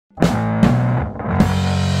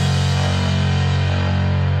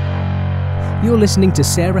You're listening to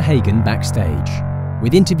Sarah Hagan Backstage,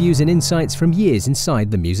 with interviews and insights from years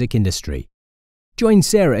inside the music industry. Join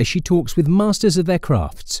Sarah as she talks with masters of their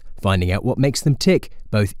crafts, finding out what makes them tick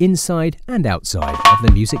both inside and outside of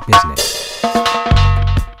the music business.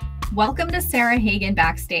 Welcome to Sarah Hagan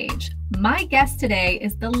Backstage. My guest today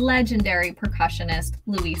is the legendary percussionist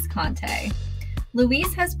Luis Conte.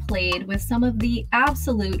 Luis has played with some of the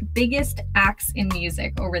absolute biggest acts in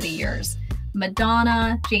music over the years.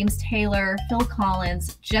 Madonna, James Taylor, Phil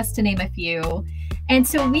Collins, just to name a few. And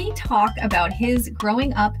so we talk about his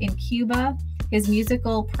growing up in Cuba, his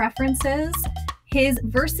musical preferences, his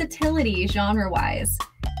versatility genre-wise,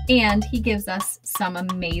 and he gives us some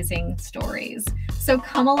amazing stories. So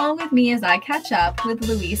come along with me as I catch up with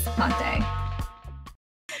Luis Conte.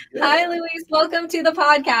 Yeah. Hi, Luis. Welcome to the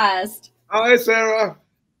podcast. Hi, Sarah.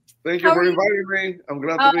 Thank you for inviting me. I'm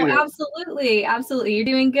glad to be here. Absolutely. Absolutely. You're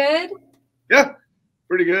doing good? Yeah,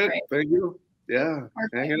 pretty good. Great. Thank you. Yeah,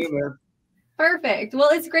 hanging in there. Perfect. Well,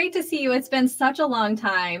 it's great to see you. It's been such a long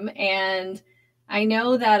time. And I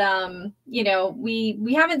know that,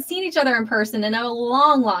 we haven't seen each other in person in a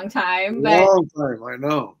long time. Long time, I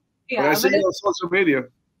know. Yeah, but I see you on social media.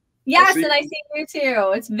 Yes, and I see you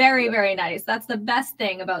too. It's very, very nice. That's the best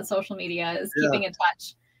thing about social media is keeping in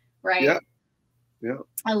touch, right? Yeah.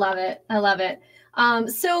 I love it.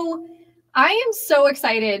 So I am so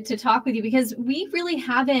excited to talk with you because we really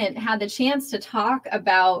haven't had the chance to talk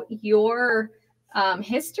about your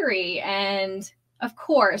history. And of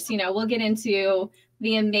course, we'll get into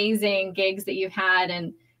the amazing gigs that you've had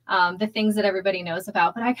and the things that everybody knows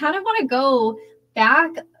about. But I kind of want to go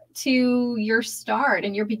back to your start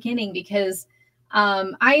and your beginning because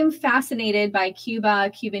I am fascinated by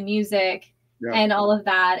Cuban music and all of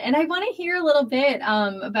that. And I want to hear a little bit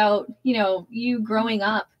about, you growing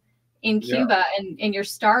up in Cuba and your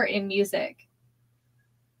start in music.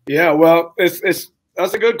 Yeah, well, that's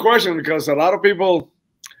a good question because a lot of people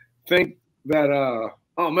think that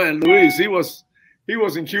oh man, Luis, he was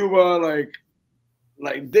in Cuba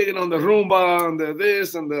like digging on the rumba and the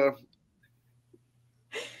this and the,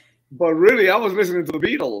 but really I was listening to the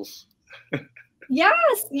Beatles.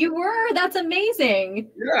 Yes, you were. That's amazing.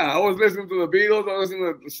 Yeah, I was listening to the Beatles, I was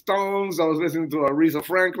listening to the Stones, I was listening to Aretha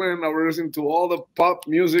Franklin, I was listening to all the pop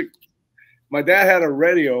music. My dad had a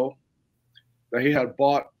radio that he had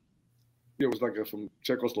bought. It was like from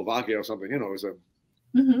Czechoslovakia or something. It was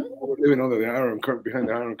living under the Iron Curtain, behind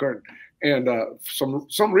the Iron Curtain. And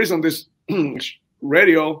some reason this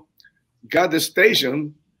radio got this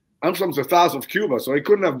station. I'm from the south of Cuba, so it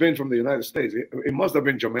couldn't have been from the United States. It must have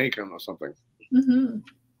been Jamaican or something.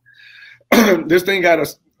 This thing got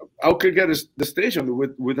us. I could get the station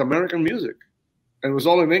with American music, and it was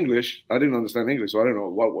all in English. I didn't understand English, so I didn't know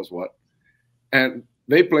what was what. And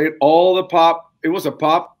they played all the pop. It was a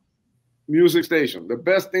pop music station. The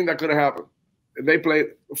best thing that could have happened. They played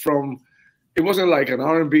from, it wasn't like an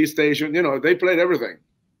R&B station. They played everything.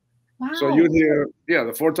 Wow. So you hear,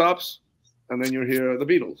 the Four Tops, and then you hear the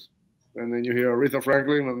Beatles. And then you hear Aretha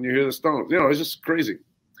Franklin, and you hear the Stones. It's just crazy.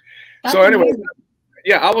 That's so anyway,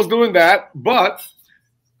 amazing. I was doing that. But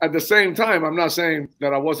at the same time, I'm not saying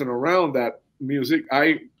that I wasn't around that music.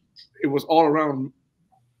 It was all around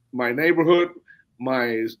my neighborhood,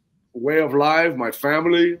 my way of life, my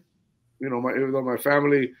family. My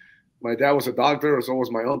family, my dad was a doctor, so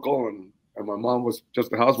was my uncle, and my mom was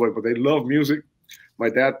just a housewife, but they loved music. My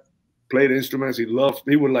dad played instruments. He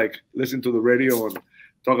would like listen to the radio and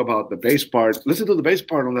talk about the bass part. Listen to the bass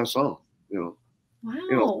part on that song, Wow.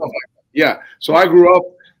 Stuff like that. Yeah. So I grew up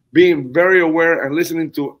being very aware and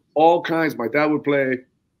listening to all kinds. My dad would play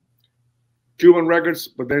Cuban records,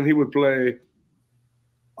 but then he would play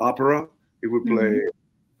opera. He would play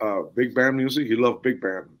big band music. He loved big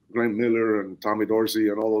band. Glenn Miller and Tommy Dorsey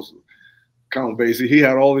and all those, Count Basie. He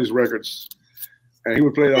had all these records, and he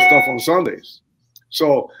would play that stuff on Sundays.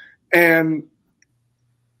 So, and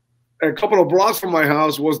a couple of blocks from my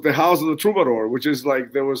house was the House of the Troubadour, which is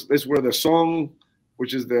like this where the song,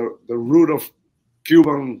 which is the root of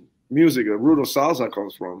Cuban music, the root of salsa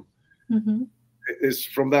comes from. Is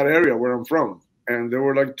from that area where I'm from, and there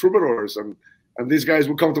were like troubadours, and these guys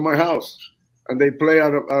would come to my house. And they play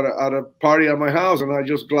at a party at my house, and I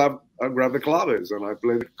just grab the claves and I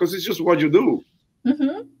play because it's just what you do.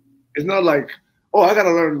 It's not like, oh, I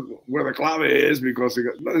gotta learn where the clave is because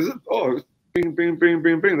it's ping, ping, ping,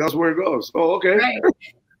 ping, ping. That's where it goes. Oh, okay.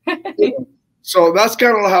 Right. So that's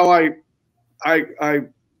kind of how I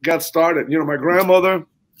got started. My grandmother.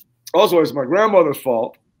 Also, it's my grandmother's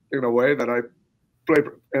fault in a way that I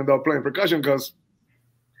ended up playing percussion because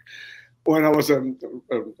when I was a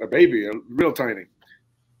baby, real tiny,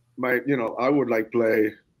 I would like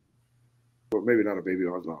play or maybe not a baby,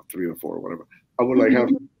 I was about 3 or 4 or whatever. I would like have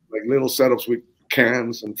like little setups with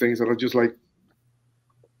cans and things that are just like,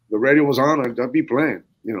 the radio was on, I'd be playing,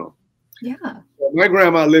 you know. Yeah. My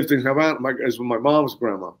grandma lived in Havana. It's my mom's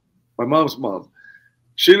grandma, my mom's mom.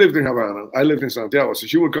 She lived in Havana. I lived in Santiago. So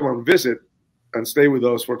she would come and visit and stay with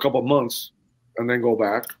us for a couple of months and then go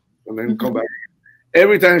back and then come back.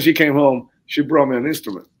 Every time she came home, she brought me an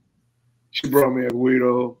instrument. She brought me a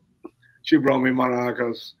guiro. She brought me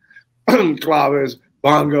maracas, claves,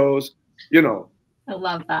 bongos, you know. I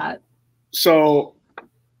love that. So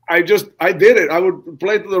I did it. I would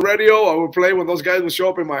play to the radio. I would play when those guys would show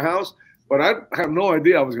up in my house, but I have no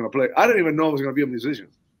idea I was going to play. I didn't even know I was going to be a musician.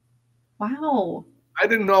 Wow. I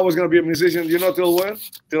didn't know I was going to be a musician, you know, till when?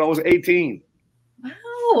 Till I was 18. Wow.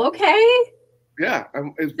 Okay. Yeah.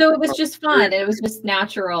 So it was just fun. It was just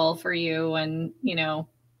natural for you and, you know,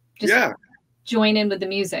 just join in with the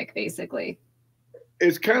music, basically.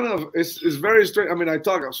 It's kind of, it's very strange. I mean, I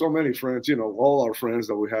talk to so many friends, you know, all our friends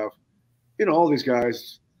that we have, you know, all these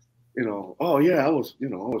guys, you know, oh yeah, I was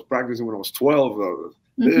practicing when I was 12,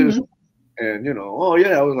 this, and, you know, oh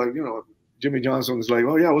yeah, I was like, you know, Jimmy Johnson's like,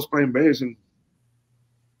 oh yeah, I was playing bass. And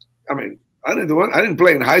I mean, I didn't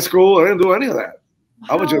play in high school. I didn't do any of that. Wow.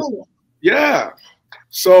 I was just,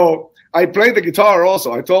 So I played the guitar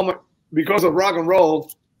also. I told because of rock and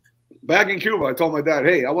roll, back in Cuba, I told my dad,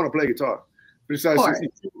 hey, I want to play guitar. Besides,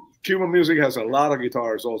 Cuban music has a lot of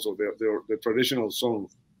guitars also, the traditional song.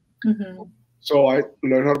 So I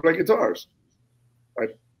learned how to play guitars.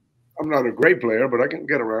 I'm not a great player, but I can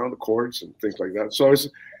get around the chords and things like that. So it's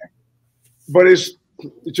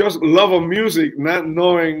just love of music, not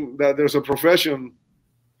knowing that there's a profession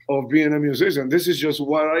of being a musician. This is just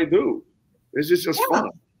what I do. This is just fun.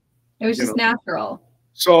 It was just natural.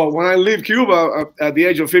 So when I leave Cuba at the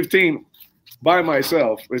age of 15 by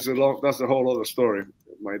myself, that's a whole other story.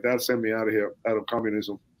 My dad sent me out of here, out of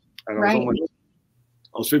communism. And I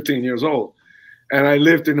was 15 years old. And I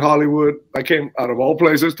lived in Hollywood. I came out of all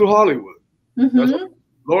places to Hollywood.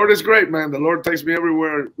 Lord is great, man. The Lord takes me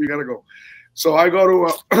everywhere we got to go. So I go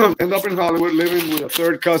to end up in Hollywood living with a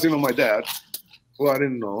third cousin of my dad, who I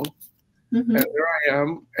didn't know. And there I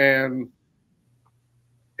am. And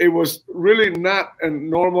it was really not a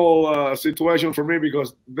normal situation for me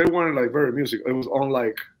because they weren't like very musical. It was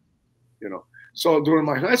unlike, you know. So during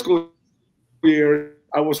my high school year,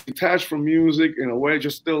 I was detached from music in a way,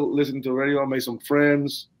 just still listening to radio. I made some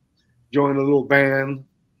friends, joined a little band,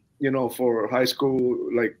 you know, for high school,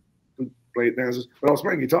 like play dances, but I was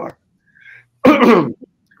playing guitar.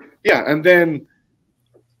 And then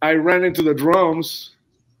I ran into the drums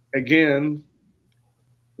again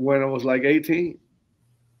when I was like 18.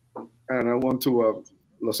 And I went to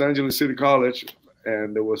Los Angeles City College,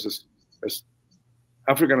 and there was this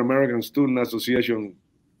African American Student Association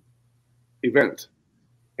event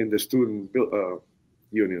in the student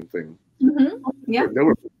union thing. Yeah, they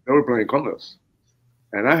were playing congas,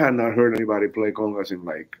 and I had not heard anybody play congas in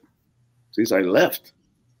since I left.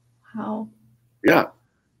 Wow. Yeah,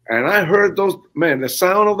 and I heard those, man, the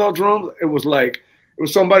sound of those drums. It was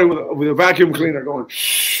somebody with a vacuum cleaner going,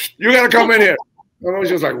 "You gotta come in here." And I was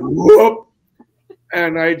just like, whoop.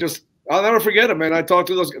 And I'll never forget it, man. I talked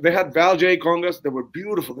to those, they had Val J congas. They were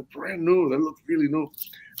beautiful. They're brand new. They looked really new.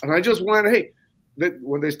 And I just went, hey,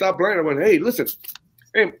 when they stopped playing, I went, hey, listen,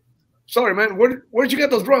 hey, sorry, man, where'd you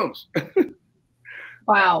get those drums?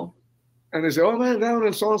 Wow. And they said, oh, man, down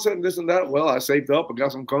in Sunset and this and that. Well, I saved up and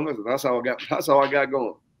got some congas, and that's how I got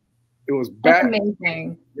going. It was bad. That's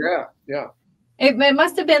amazing. Yeah. It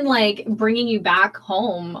must have been like bringing you back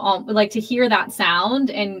home, like to hear that sound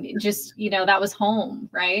and just, you know, that was home,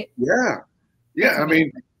 right? Yeah. I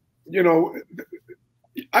mean, you know,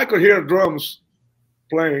 I could hear drums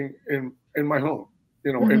playing in my home,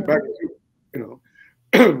 you know, in fact, you know,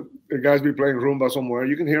 the guys be playing rumba somewhere.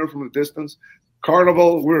 You can hear it from the distance.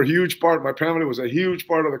 Carnival, we're a huge part. My family was a huge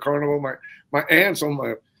part of the carnival. My aunts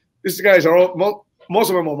these guys are all, most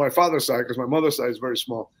of them on my father's side, because my mother's side is very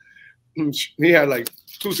small. He had like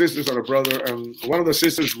 2 sisters and a brother, and one of the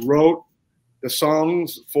sisters wrote the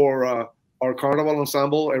songs for our carnival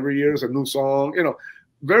ensemble. Every year is a new song, you know,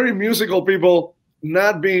 very musical people,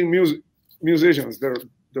 not being musicians. They're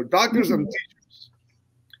doctors and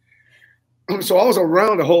teachers. So I was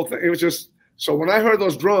around the whole thing. It was just, so when I heard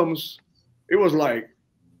those drums, it was like,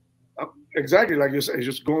 exactly like you said,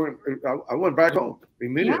 just going, I went back home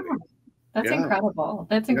immediately. Yeah. That's incredible.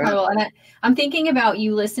 That's incredible. And I'm thinking about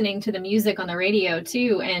you listening to the music on the radio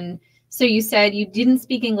too. And so you said you didn't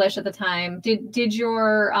speak English at the time. Did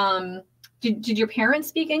your parents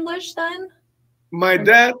speak English then? My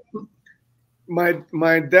dad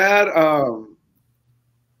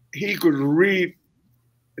he could read.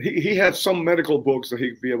 He had some medical books that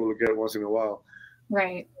he'd be able to get once in a while.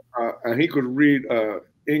 Right. And he could read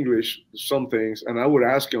English, some things, and I would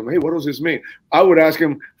ask him, "Hey, what does this mean?" I would ask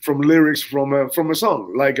him from lyrics from a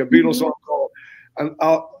song, like a Beatles song called, and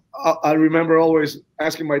I remember always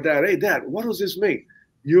asking my dad, "Hey, Dad, what does this mean?"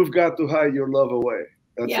 You've got to hide your love away.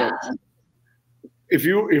 That's all. If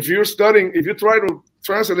you're studying, if you try to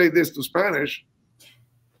translate this to Spanish,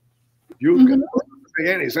 you can't make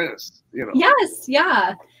any sense, you know. Yes,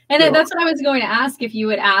 yeah. And that's what I was going to ask, if you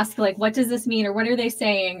would ask, like, what does this mean, or what are they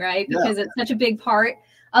saying, right? Because it's such a big part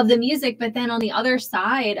of the music. But then on the other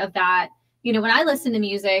side of that, you know, when I listen to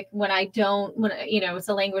music, when you know, it's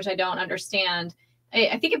a language I don't understand,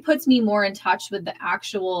 I think it puts me more in touch with the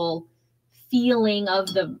actual feeling of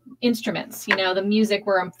the instruments, you know, the music,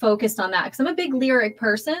 where I'm focused on that. Because I'm a big lyric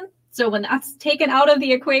person. So when that's taken out of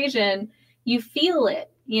the equation, you feel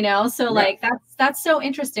it, you know? So like, that's so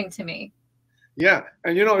interesting to me. Yeah,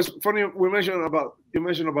 and you know, it's funny you mentioned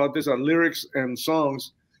about this lyrics and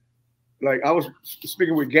songs. Like I was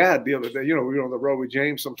speaking with Gad the other day. You know, we were on the road with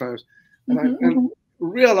James sometimes, and I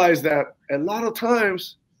realized that a lot of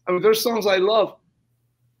times, I mean, there's songs I love.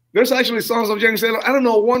 There's actually songs of James Taylor. I don't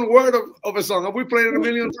know one word of a song. We played it a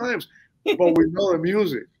million times, but we know the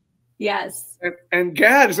music. Yes. And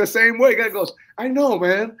Gad is the same way. Gad goes, "I know,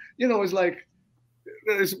 man. You know, it's like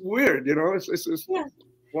it's weird. You know, it's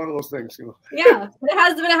one of those things, you know." Yeah, but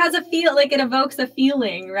it has a feel, like it evokes a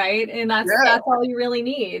feeling, right? And that's all you really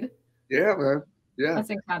need. Yeah, man. Yeah, that's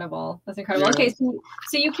incredible. That's incredible. Yeah. Okay,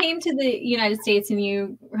 so you came to the United States and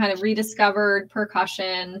you kind of rediscovered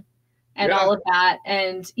percussion and all of that.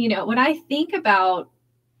 And you know, when I think about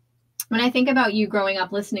you growing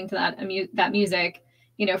up listening to that music,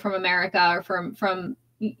 you know, from America or from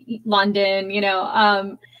London, you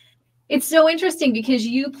know. It's so interesting because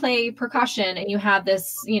you play percussion and you have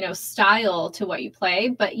this, you know, style to what you play,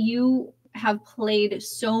 but you have played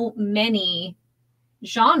so many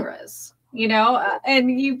genres, you know,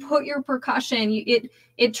 and you put your percussion,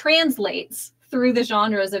 it translates through the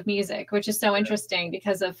genres of music, which is so interesting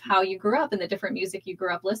because of how you grew up and the different music you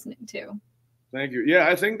grew up listening to. Thank you. Yeah,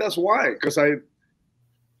 I think that's why, because I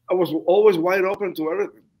was always wide open to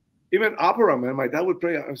everything. Even opera, man. My dad would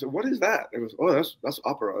play. I said, "What is that?" It was, "Oh, that's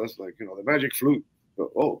opera. That's like, you know, the magic flute."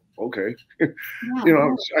 Oh, okay. You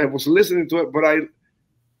know, I was listening to it, but I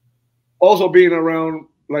also being around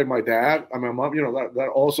like my dad and my mom. You know, that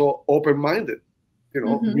also open-minded. You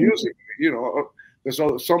know, music. You know, there's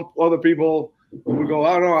some other people who would go,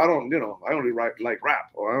 "Oh no, I don't. You know, I only like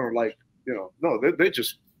rap, or I don't like. You know, no, they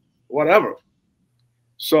just whatever."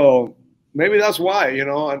 So maybe that's why. You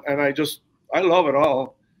know, and I love it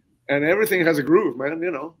all. And everything has a groove, man,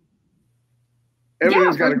 you know.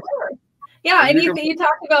 Everything's got a groove. Sure. Yeah, and you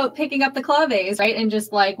talked about picking up the claves, right? And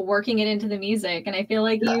just like working it into the music. And I feel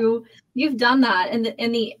like you've done that.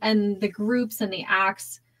 And the groups and the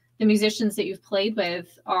acts, the musicians that you've played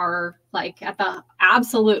with are like at the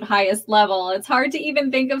absolute highest level. It's hard to even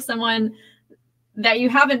think of someone that you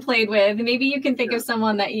haven't played with. Maybe you can think of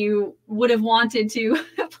someone that you would have wanted to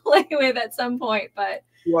play with at some point, but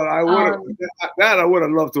well, I would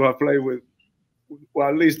have loved to have played with. Well,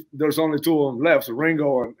 at least there's only two of them left: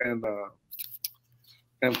 Ringo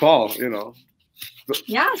and Paul. You know.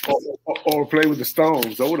 Yes. Or play with the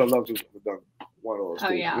Stones. I would have loved to have done one of those.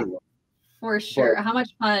 Oh yeah, you know. For sure. But how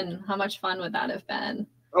much fun would that have been?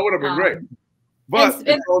 That would have been great. But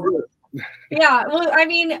it's all good. Yeah. Well, I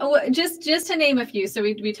mean, just to name a few. So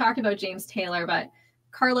we talked about James Taylor, but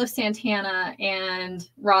Carlos Santana and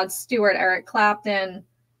Rod Stewart, Eric Clapton,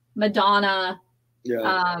 Madonna,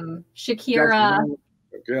 Shakira,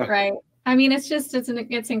 right? I mean,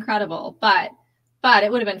 it's incredible, but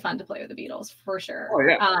it would have been fun to play with the Beatles for sure. Oh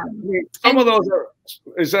yeah, I mean, some of those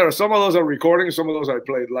are recordings, some of those I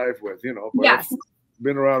played live with, you know. But yes, I've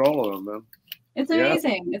been around all of them, man. It's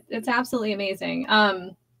amazing. It's absolutely amazing.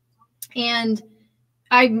 And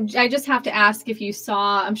I just have to ask if you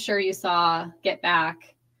saw. I'm sure you saw Get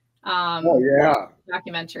Back.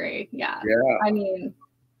 Documentary. Yeah. I mean,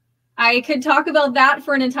 I could talk about that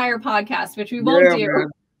for an entire podcast, which we won't do. Man.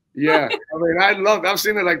 Yeah. I mean, I've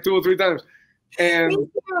seen it like 2 or 3 times. And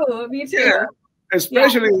me too. Yeah,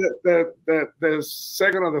 especially the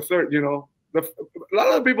second or the third, you know. A lot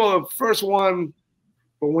of the people, the first one,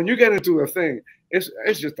 but when you get into the thing, it's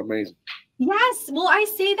just amazing. Yes. Well, I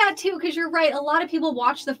say that too, because you're right. A lot of people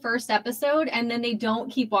watch the first episode and then they don't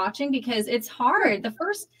keep watching because it's hard. The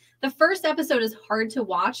first episode is hard to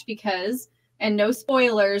watch because, and no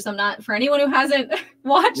spoilers, I'm not for anyone who hasn't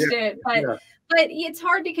watched it, but it's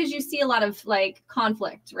hard because you see a lot of like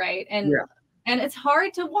conflict, right? And And it's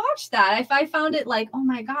hard to watch that. If I found it like, oh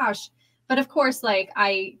my gosh. But of course, like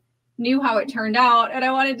I knew how it turned out and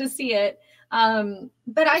I wanted to see it.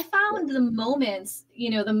 But I found the moments,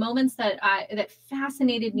 the moments that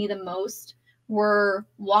fascinated me the most were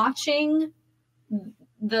watching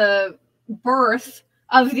the birth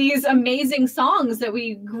of these amazing songs that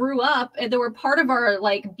we grew up and that were part of our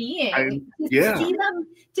like being.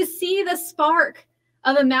 To see the spark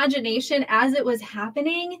of imagination as it was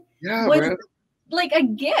happening was man. Like a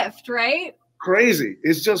gift, right? Crazy.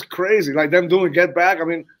 It's just crazy. Like them doing Get Back. I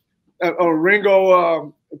mean,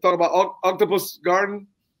 Ringo talking about Octopus Garden.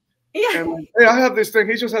 Yeah. And hey, I have this thing.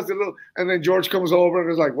 He just has the little, and then George comes over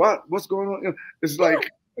and is like, what's going on? It's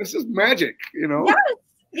like, it's just magic,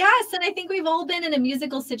 Yes. And I think we've all been in a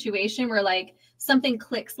musical situation where like something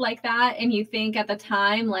clicks like that. And you think at the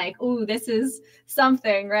time like, oh, this is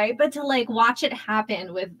something, right? But to like watch it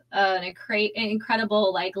happen with an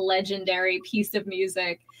incredible, like legendary piece of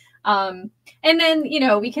music. And then,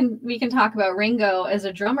 we can talk about Ringo as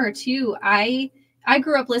a drummer too. I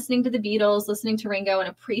grew up listening to the Beatles, listening to Ringo and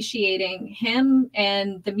appreciating him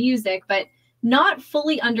and the music, but not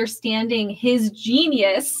fully understanding his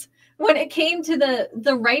genius when it came to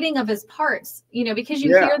the writing of his parts, because you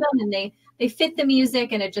hear them and they fit the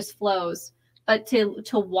music and it just flows. But to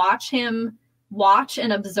watch him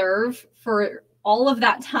and observe for all of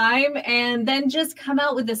that time and then just come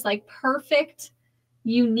out with this like perfect,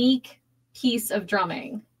 unique piece of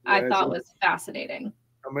drumming, I thought was fascinating.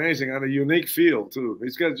 Amazing. And a unique feel too.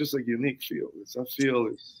 He's got just a unique feel. It's a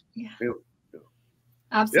feel.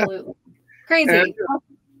 Absolutely. Crazy. And,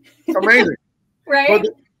 amazing. Right. But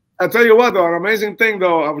I'll tell you what, though, an amazing thing,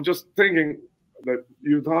 though, I was just thinking that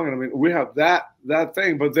you're talking, I mean, we have that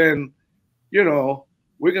thing, but then,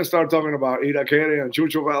 we can start talking about Ida Kere and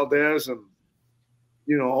Chucho Valdez and,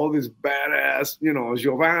 all this badass,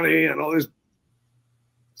 Giovanni and all this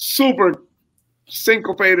super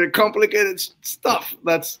syncopated, complicated stuff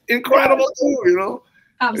that's incredible too,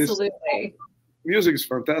 Absolutely. Music is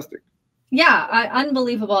fantastic. Yeah,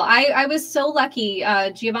 unbelievable. I was so lucky.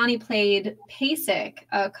 Giovanni played PASIC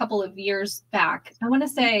a couple of years back. I want to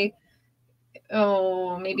say,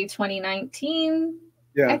 maybe 2019.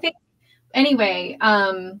 Yeah. I think. Anyway,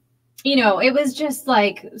 it was just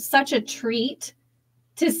like such a treat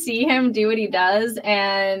to see him do what he does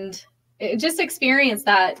and just experience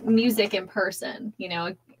that music in person.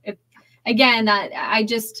 Again, that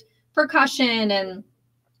percussion and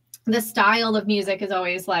the style of music is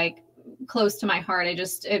always like close to my heart.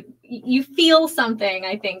 You feel something,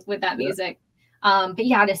 I think, with that music. But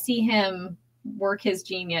yeah, to see him work his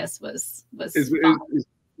genius was is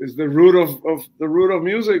the root of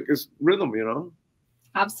music is rhythm,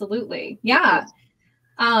 Absolutely. Yeah.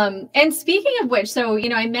 And speaking of which, so,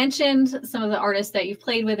 I mentioned some of the artists that you've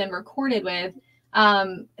played with and recorded with,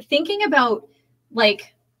 thinking about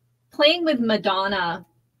like playing with Madonna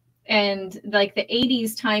and like the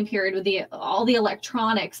 80s time period with all the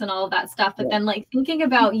electronics and all of that stuff. But then like thinking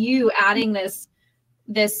about you adding this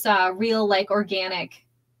real like organic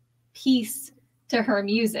piece to her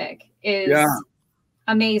music is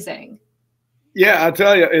amazing. Yeah, I'll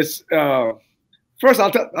tell you, it's first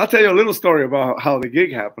I'll tell you a little story about how the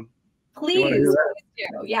gig happened. Please do.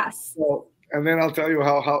 Yes. So, and then I'll tell you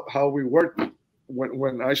how we worked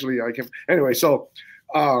when actually I came. Anyway, so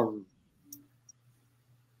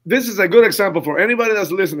this is a good example for anybody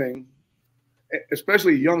that's listening,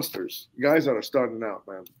 especially youngsters, guys that are starting out,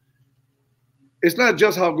 man. It's not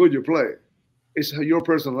just how good you play. It's your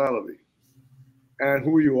personality and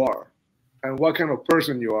who you are and what kind of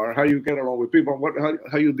person you are, how you get along with people, and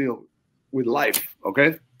how you deal with life,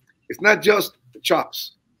 okay? It's not just the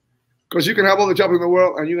chops. Because you can have all the chops in the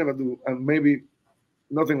world and you're going to do, and maybe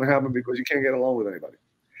nothing will happen because you can't get along with anybody.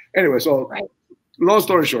 Anyway, so long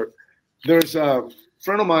story short, there's a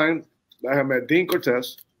friend of mine that I have met, Dean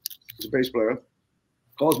Cortez, he's a bass player,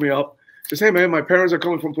 calls me up, says, hey man, my parents are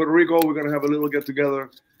coming from Puerto Rico. We're gonna have a little get together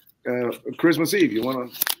Christmas Eve. You wanna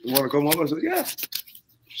come over? I said, yeah.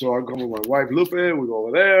 So I come with my wife Lupe, we go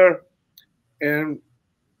over there, and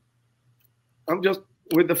I'm just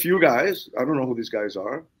with a few guys. I don't know who these guys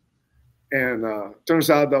are. And turns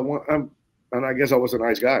out that and I guess I was a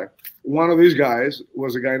nice guy. One of these guys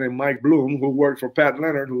was a guy named Mike Bloom, who worked for Pat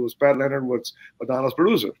Leonard, Pat Leonard was Madonna's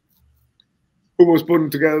producer, who was putting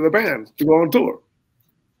together the band to go on tour.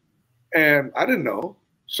 And I didn't know.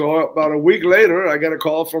 So about a week later, I got a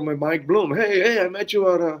call from a Mike Bloom. Hey, I met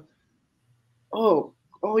you at oh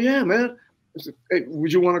yeah, man. I said, hey,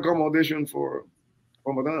 would you want to come audition for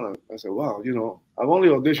Madonna? I said, wow, I've only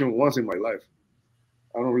auditioned once in my life.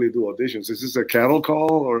 I don't really do auditions. Is this a cattle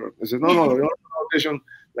call? Or I said, no, you audition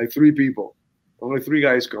like 3 people. Only 3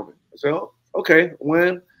 guys coming. I said, oh, okay,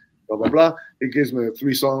 when? Blah, blah, blah. He gives me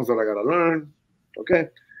 3 songs that I got to learn. Okay.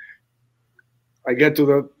 I get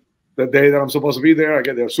to the day that I'm supposed to be there. I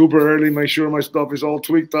get there super early, make sure my stuff is all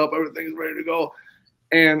tweaked up, everything's ready to go.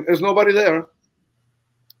 And there's nobody there.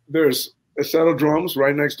 There's a set of drums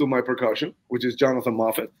right next to my percussion, which is Jonathan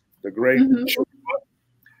Moffat, the great,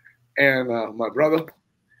 and my brother.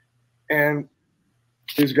 And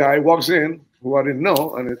this guy walks in, who I didn't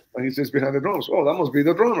know, and he sits behind the drums. Oh, that must be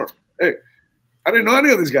the drummer. Hey, I didn't know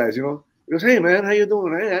any of these guys, you know. He goes, hey, man, how you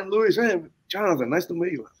doing? Hey, I'm Luis. Hey, Jonathan, nice to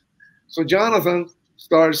meet you. So Jonathan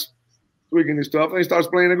starts tweaking his stuff, and he starts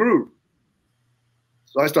playing a groove.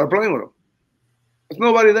 So I start playing with him. There's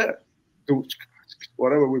nobody there.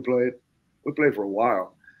 Whatever we played for a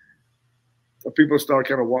while. So people start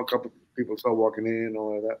kind of people start walking in,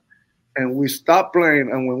 all of that. And we stopped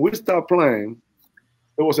playing, and when we stopped playing,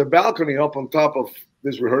 there was a balcony up on top of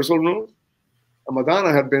this rehearsal room, and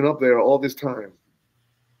Madonna had been up there all this time.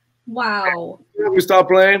 Wow. And we stopped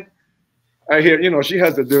playing. I hear, you know, she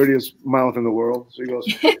has the dirtiest mouth in the world. She goes,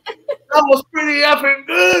 that was pretty effing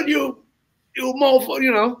good, you mofo,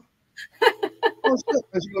 you know. And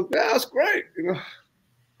she goes, yeah, that's great. You know,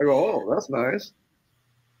 I go, oh, that's nice.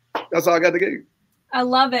 That's how I got the gig. I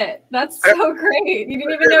love it. That's so great. You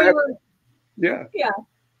didn't even know you were. Yeah. Yeah.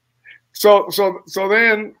 So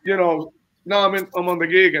then, you know, now I'm on the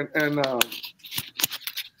gig, and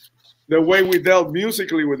the way we dealt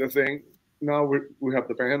musically with the thing, now we have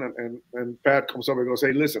the band, and Pat comes up and goes,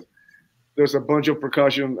 hey, listen, there's a bunch of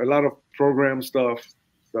percussion, a lot of program stuff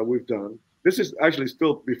that we've done. This is actually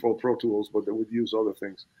still before Pro Tools, but they would use other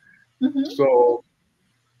things. So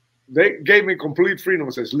they gave me complete freedom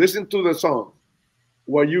and says, listen to the song.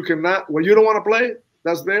 What you don't want to play,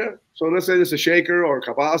 that's there. So let's say it's a shaker or a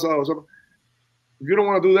cabasa or something. If you don't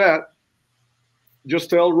want to do that, just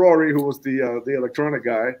tell Rory, who was the electronic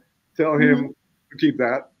guy, tell him to keep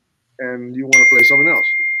that, and you want to play something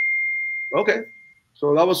else. Okay.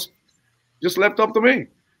 So that was just left up to me.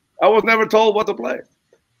 I was never told what to play.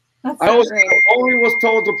 That's I only was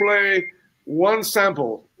told to play one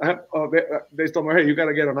sample. They told me, hey, you got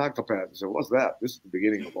to get an octopad. I said, what's that? This is the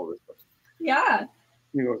beginning of all this stuff. Yeah.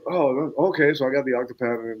 You know, oh, okay. So I got the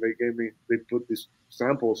octopad, and they put these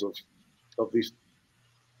samples of these,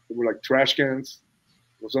 they were like trash cans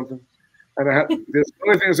or something. And I had this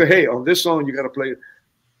only thing I said, hey, on this song, you got to play,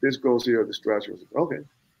 this goes here, this trash goes. Okay.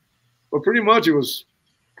 But pretty much it was,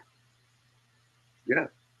 yeah.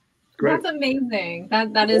 Great. That's amazing.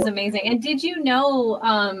 That is amazing. And did you know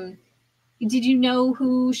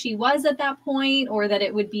who she was at that point, or that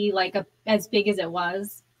it would be like as big as it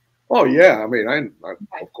was? Oh yeah, I mean, I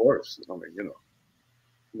of course. I mean, you know,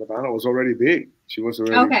 Madonna was already big. She was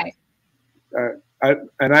already okay. I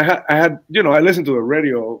had, you know, I listened to the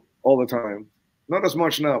radio all the time. Not as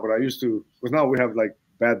much now, but I used to. Because now we have like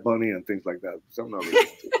Bad Bunny and things like that. So I'm not really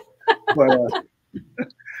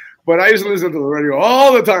but I used to listen to the radio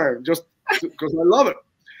all the time, just because I love it.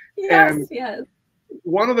 Yes, and yes.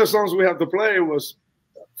 One of the songs we had to play was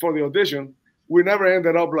for the audition. We never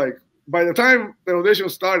ended up like. By the time the audition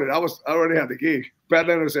started, I already had the gig. Pat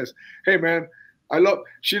Leonard says, "Hey man,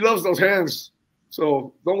 she loves those hands,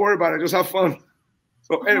 so don't worry about it. Just have fun."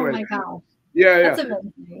 So anyway, oh my gosh, yeah, that's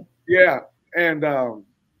amazing. Yeah, and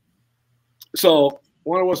so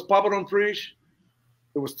one was Papa Don't Preach.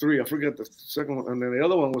 There was 3. I forget the second one, and then the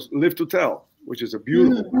other one was Live to Tell, which is a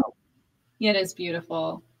beautiful album. Yeah, it is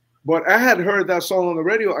beautiful. But I had heard that song on the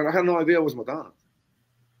radio, and I had no idea it was Madonna.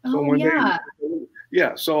 So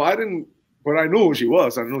yeah. So I didn't, but I knew who she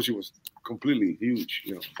was. I knew she was completely huge,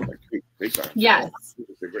 you know, like big time. Yes, it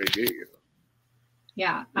was a great gig. You know?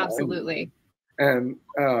 Yeah, absolutely. And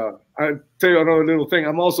I tell you another little thing.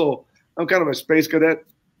 I'm kind of a space cadet.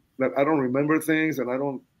 That I don't remember things, and I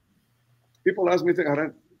don't. People ask me things. I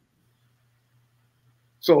don't.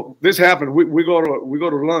 So this happened. We go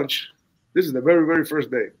to lunch. This is the very, very first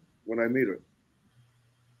day when I meet her.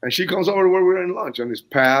 And she comes over to where we're in lunch, and it's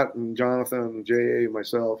Pat and Jonathan and J.A. and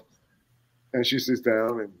myself. And she sits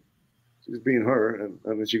down, and she's being her. And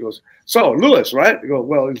then she goes, so, Luis, right? I go,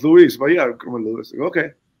 well, it's Luis. But yeah, come on, Luis. I go,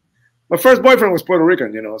 okay. My first boyfriend was Puerto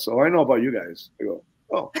Rican, you know, so I know about you guys. I go,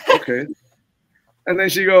 oh, okay. And then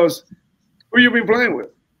she goes, who you been playing with?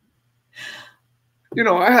 You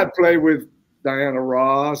know, I had played with Diana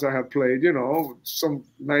Ross. I had played, you know, some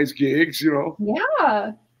nice gigs, you know.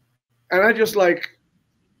 Yeah. And I just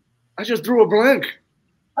drew a blank.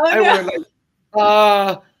 Oh, I went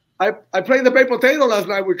like, I played the baked potato last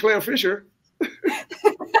night with Claire Fisher.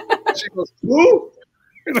 She goes, who?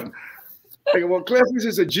 You know, I go, well, Claire Fisher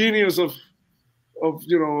is a genius of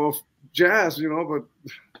jazz, you know, but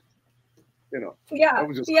You know, Yeah, that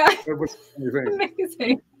was just yeah. that was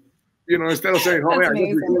Amazing. you know, instead of saying, "Oh That's man,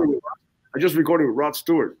 amazing. I just recorded with Rod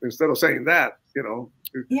Stewart," instead of saying that, you know,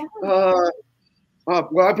 Yeah. well,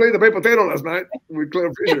 I played the baked potato last night with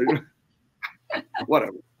Claire Fisher. You know?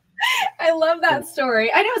 Whatever. I love that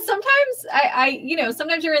story. I know sometimes you know,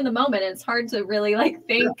 sometimes you're in the moment and it's hard to really like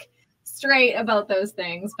think straight about those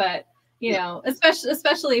things. But, you know,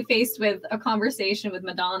 especially faced with a conversation with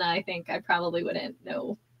Madonna, I think I probably wouldn't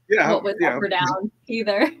know what was up or down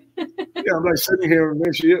either. Yeah, I'm like sitting here and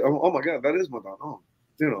there she is. Oh my God, that is Madonna. Oh,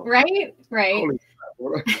 you know. Right.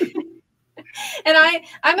 And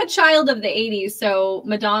I'm a child of the 80s. So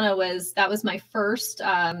Madonna that was my first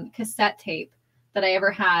cassette tape that I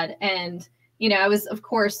ever had. And, you know, I was, of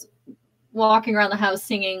course, walking around the house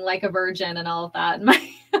singing Like a Virgin and all of that.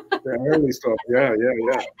 The early stuff. Yeah.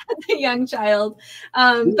 As a young child.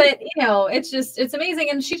 But, you know, it's amazing.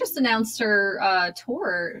 And she just announced her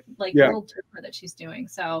tour, like world tour that she's doing.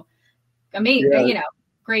 So, amazing, you know,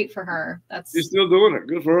 great for her. She's still doing it.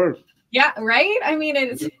 Good for her. Yeah, right? I mean,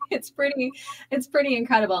 it's pretty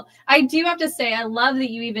incredible. I do have to say, I love that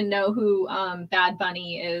you even know who Bad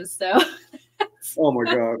Bunny is. So, oh my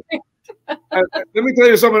God. Let me tell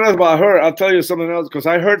you something else about her. I'll tell you something else because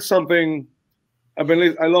I heard something. I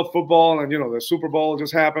love football, and you know the Super Bowl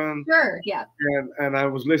just happened. Sure, yeah. And I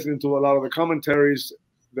was listening to a lot of the commentaries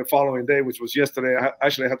the following day, which was yesterday. I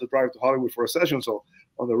actually had to drive to Hollywood for a session, so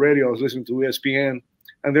on the radio I was listening to ESPN,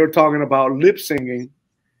 and they were talking about lip singing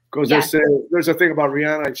because they say there's a thing about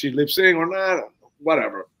Rihanna, if she lip sing or not,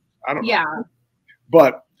 whatever. I don't know. Yeah.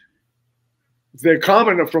 But the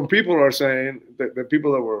comment from people are saying that the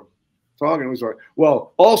people that were talking was like,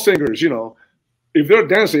 well, all singers, you know, if they're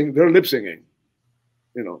dancing, they're lip singing,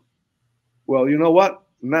 you know. Well, you know what?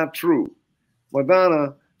 Not true.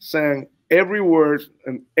 Madonna sang every word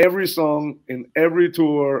and every song in every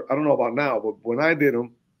tour. I don't know about now, but when I did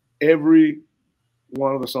them, every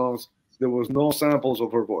one of the songs, there was no samples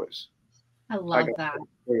of her voice. I love that.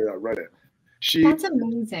 Right there. That's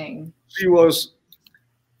amazing. She was.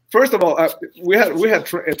 First of all, we had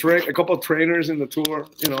a couple of trainers in the tour,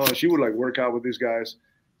 you know, and she would like work out with these guys.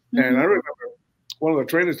 Mm-hmm. And I remember one of the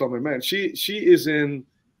trainers told me, man, she is in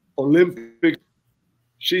Olympic.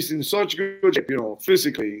 She's in such good shape, you know,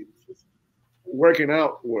 physically, working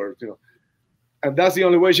out, you know, and that's the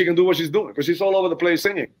only way she can do what she's doing because she's all over the place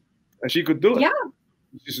singing, and she could do it. Yeah,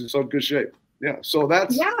 she's in such good shape. Yeah, so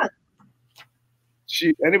that's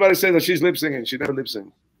Anybody say that she's lip singing? She never lip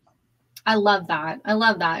sing. I love that.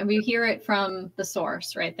 And we hear it from the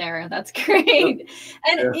source right there. That's great.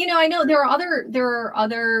 And you know, I know there are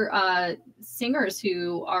other singers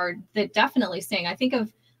that definitely sing. I think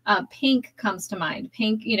of Pink comes to mind.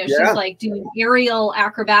 Pink, you know, she's like doing aerial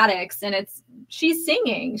acrobatics and she's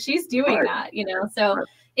singing, she's doing that, you know, so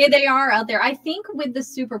they are out there. I think with the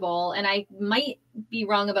Super Bowl, and I might be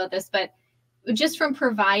wrong about this, but just from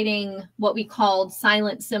providing what we called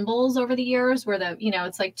silent cymbals over the years where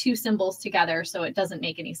it's like two cymbals together. So it doesn't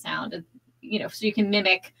make any sound, you know, so you can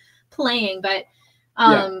mimic playing, but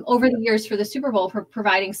over the years for the Super Bowl, for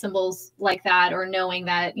providing cymbals like that, or knowing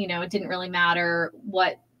that, you know, it didn't really matter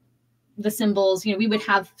what the cymbals, you know, we would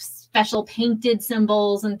have special painted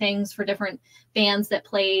cymbals and things for different bands that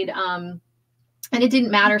played. And it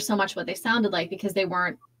didn't matter so much what they sounded like because they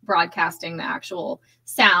weren't broadcasting the actual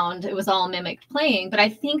sound. It was all mimicked playing. But I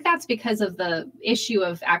think that's because of the issue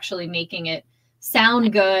of actually making it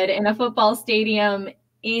sound good in a football stadium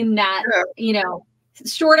in that, you know,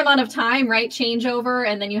 short amount of time, right? Changeover.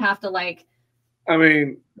 And then you have to like, I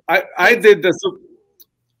mean, I did the,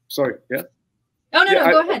 sorry. Yeah. Oh, no,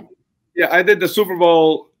 go ahead. Yeah. I did the Super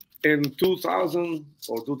Bowl in 2000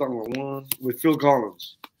 or 2001 with Phil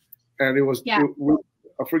Collins. And it was, I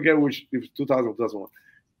forget which, it was 2000 or 2001.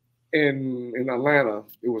 In Atlanta,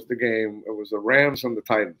 it was the game. It was the Rams and the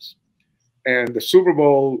Titans. And the Super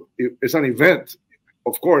Bowl is an event,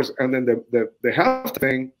 of course. And then the half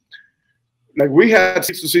thing, like we had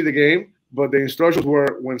seats to see the game, but the instructions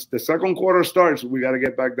were when the second quarter starts, we got to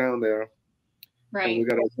get back down there. Right. And we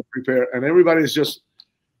got to prepare. And everybody's just,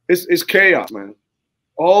 it's chaos, man.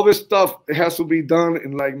 All this stuff, it has to be done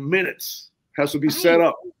in like minutes, has to be set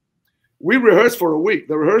up. We rehearsed for a week.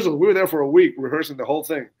 The rehearsals, we were there for a week rehearsing the whole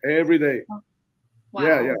thing every day. Wow.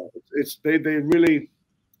 Yeah. It's they really.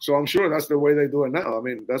 So I'm sure that's the way they do it now. I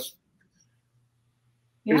mean, it's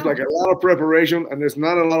like a lot of preparation, and there's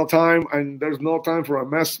not a lot of time, and there's no time for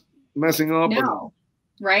messing up. No,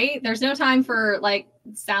 right? There's no time for like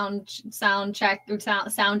sound check or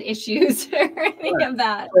sound issues or any of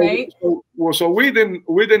that, right? So we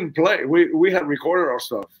didn't play. We had recorded our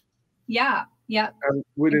stuff. Yeah. Yeah. And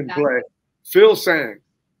we didn't play. Phil sang.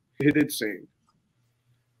 he did sing.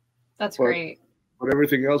 That's great. But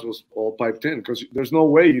everything else was all piped in because there's no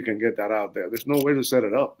way you can get that out there. There's no way to set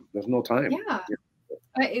it up. There's no time. Yeah.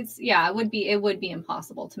 It would be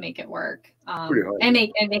impossible to make it work, and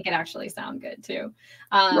make it actually sound good too.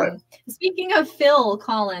 Right. Speaking of Phil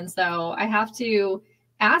Collins, though, I have to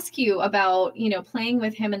ask you about, playing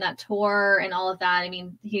with him in that tour and all of that. I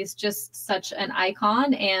mean, he's just such an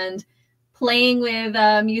icon, and playing with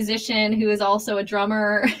a musician who is also a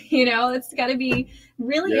drummer, it's got to be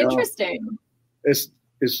really interesting. It's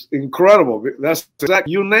incredible. That's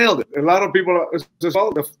exactly, you nailed it. A lot of people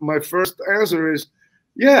my first answer is,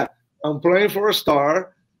 yeah, I'm playing for a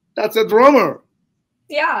star. That's a drummer.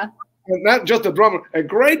 Yeah. And not just a drummer, a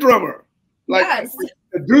great drummer. Like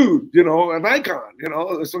a dude, an icon,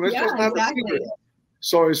 so it's just not a secret.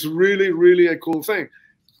 So it's really, really a cool thing.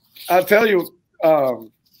 I'll tell you a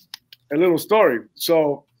little story.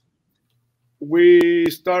 So we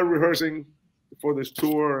started rehearsing for this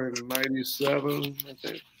tour in '97, I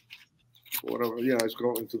think. Whatever. Yeah, it's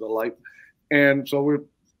going to the light. And so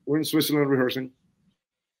we're in Switzerland rehearsing.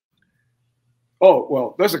 Oh,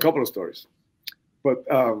 well, there's a couple of stories. But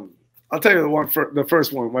I'll tell you the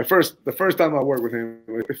first one. The first time I worked with him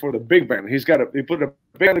for the big band. He put a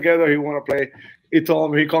band together, he wanna play. He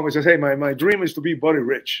called me and says, hey, my dream is to be Buddy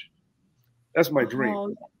Rich. That's my dream.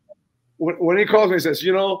 Oh. When he calls me, he says,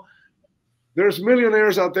 there's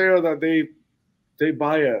millionaires out there that they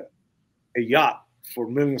buy a yacht for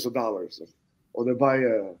millions of dollars, or they buy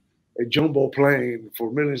a jumbo plane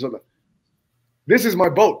for millions of dollars. This is my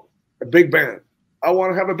boat, a big band. I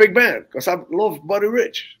want to have a big band because I love Buddy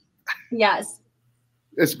Rich. Yes.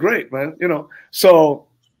 It's great, man. So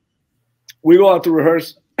we go out to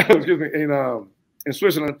rehearse, excuse me, in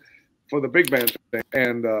Switzerland for the big band thing.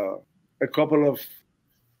 And a couple of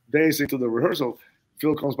days into the rehearsal,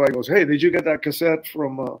 Phil comes by and goes, hey, did you get that cassette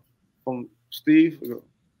from Steve?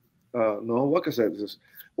 No, what cassette is this?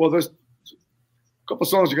 Well, there's a couple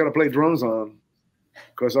songs you got to play drums on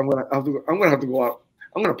because I'm gonna have to go out.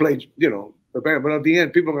 I'm gonna play, the band, but at the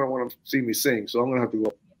end, people are gonna want to see me sing, so I'm gonna have to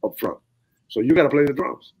go up front. So you got to play the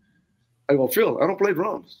drums. I go, Phil, I don't play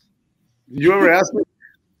drums. Did you ever ask me?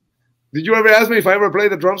 Did you ever ask me if I ever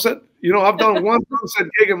played the drum set? I've done one drum set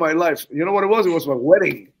gig in my life. You know what it was? It was my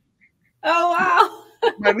wedding. Oh wow!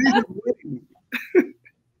 My niece's wedding.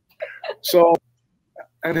 So,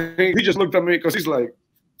 and he just looked at me because he's like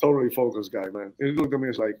totally focused guy, man. He looked at me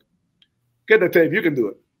and was like, get the tape, you can do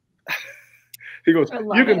it. He goes,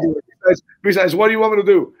 you can do it. Besides, what do you want me to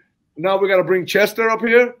do? Now we got to bring Chester up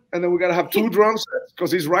here, and then we got to have two drum sets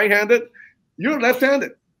because he's right-handed. You're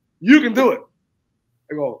left-handed. You can do it.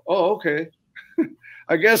 I go, oh, okay.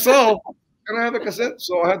 I guess so. And I have a cassette,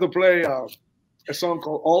 so I had to play a song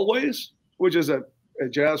called Always, which is a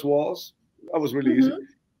jazz waltz. That was really easy.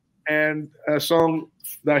 And a song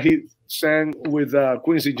that he sang with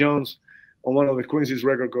Quincy Jones on one of the Quincy's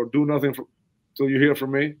records called Do Nothing Till You Hear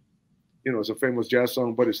From Me. It's a famous jazz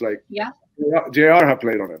song, but it's like JR had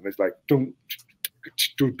played on it. It's like I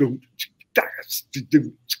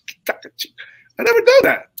never done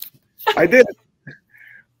that. I did.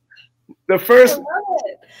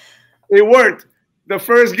 It worked. The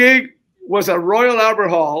first gig was at Royal Albert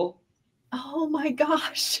Hall. Oh my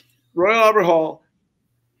gosh. Royal Albert Hall.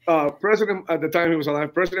 President at the time he was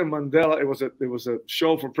alive, President Mandela. It was a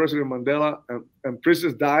show for President Mandela, and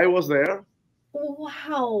Princess Di was there.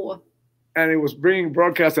 Wow. And it was being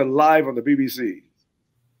broadcasted live on the BBC.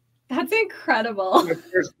 That's incredible.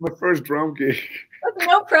 My first drum gig.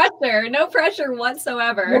 No pressure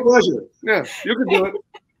whatsoever. No pressure. Yeah, you can do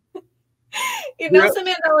it. Nelson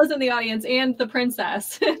Mandela's in the audience and the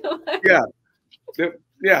princess.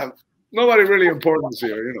 Yeah. Nobody really important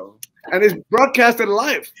here, And it's broadcasted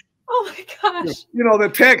live. Oh my gosh.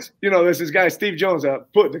 The text, there's this guy, Steve Jones,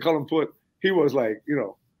 they call him Put. He was like,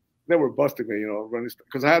 they were busting me,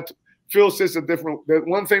 because I had to. Phil sits a different. The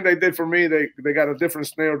one thing they did for me, they got a different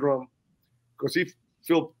snare drum, because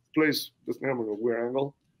Phil plays the snare with a weird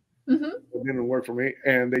angle. It didn't work for me,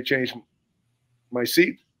 and they changed my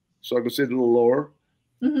seat so I could sit a little lower,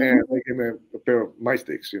 and they gave me a pair of my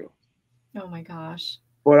sticks, Oh my gosh!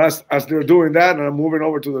 But as they're doing that, and I'm moving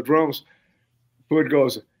over to the drums, Put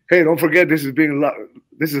goes, "Hey, don't forget this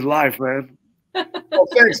is live, man." Oh,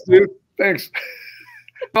 thanks, dude. Thanks.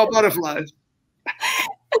 No butterflies.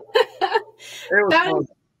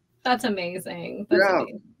 That's amazing.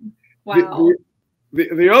 Amazing. Wow.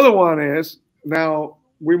 The other one is, now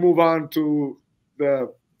we move on to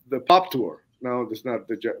the pop tour. Now it's not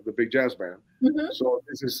the big jazz band. So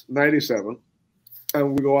this is '97,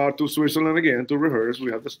 and we go out to Switzerland again to rehearse.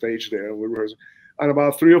 We have the stage there, and we rehearse. And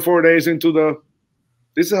about 3 or 4 days into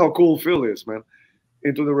This is how cool Phil is, man.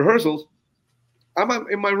 Into the rehearsals, I'm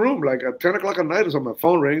in my room like at 10 o'clock at night or something. My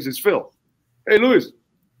phone rings. It's Phil. Hey, Luis.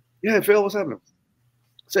 Yeah, Phil, what's happening?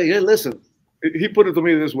 Say, hey, listen. He put it to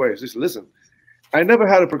me this way. He says, listen, I never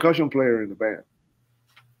had a percussion player in the band.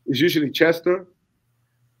 It's usually Chester.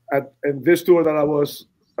 And this tour that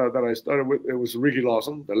I started with, it was Ricky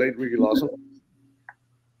Lawson, the late Ricky Lawson.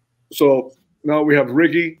 So now we have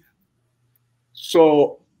Ricky.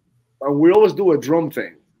 So we always do a drum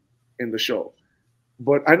thing in the show.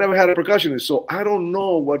 But I never had a percussionist, so I don't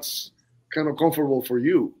know what's kind of comfortable for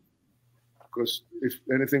you. Because if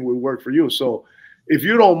anything will work for you. So if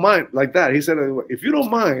you don't mind, like that, he said, if you don't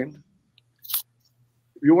mind,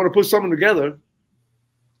 if you want to put something together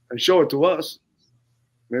and show it to us,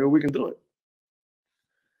 maybe we can do it.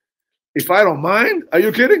 If I don't mind, are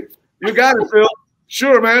you kidding? You got it, Phil.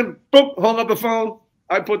 Sure, man. Boop, hung up the phone.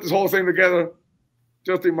 I put this whole thing together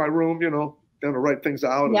just in my room, you know, then to write things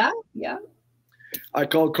out. Yeah, yeah. I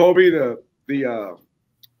called Kobe, the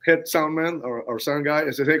head sound man or sound guy.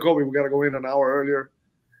 I said, hey, Kobe, we got to go in an hour earlier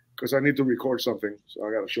because I need to record something. So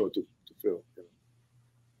I got to show it to Phil.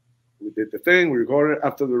 We did the thing. We recorded it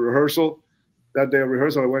after the rehearsal. That day of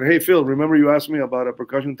rehearsal, I went, hey, Phil, remember you asked me about a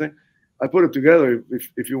percussion thing? I put it together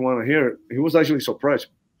if you want to hear it. He was actually surprised.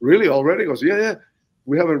 Really? Already? He goes, yeah.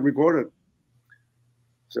 We haven't recorded.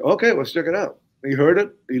 I said, okay, let's check it out. He heard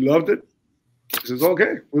it. He loved it. He says,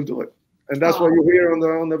 okay, we'll do it. And that's what you hear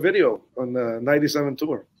on the video on the 97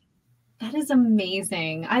 tour. That is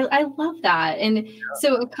amazing. I love that. And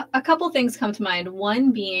so a couple things come to mind.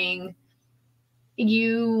 One being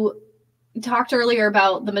you talked earlier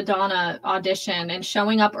about the Madonna audition and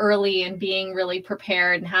showing up early and being really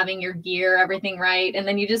prepared and having your gear, everything right. And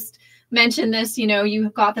then you just mentioned this, you know, you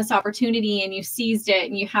got this opportunity and you seized it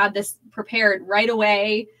and you had this prepared right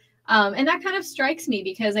away. And that kind of strikes me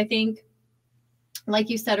because I think, like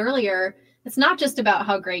you said earlier, it's not just about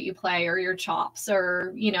how great you play or your chops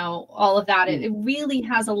or, you know, all of that. It really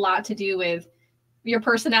has a lot to do with your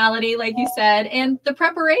personality, like you said, and the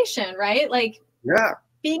preparation, right? Like,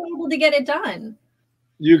 being able to get it done.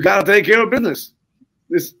 You got to take care of business.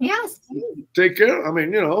 Yes. Take care. I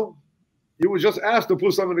mean, you know, you were just asked to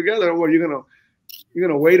put something together. What, you're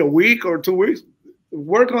gonna wait a week or 2 weeks?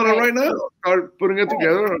 Work on it right now. Start putting it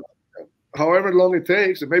together. However long it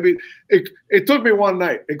takes. And maybe it took me one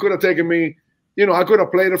night. It could have taken me, you know, I could have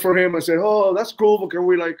played it for him and said, oh, that's cool, but can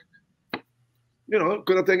we you know, it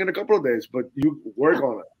could have taken a couple of days, but you work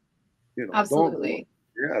on it. You know, absolutely.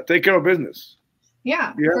 Take care of business.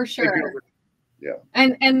 Yeah, for sure. Yeah.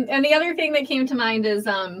 And the other thing that came to mind is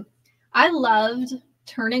I loved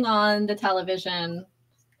turning on the television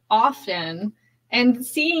often and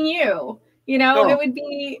seeing you. You know, it would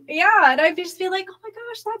be, and I'd just be like, oh my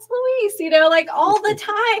gosh, that's Luis, you know, like all the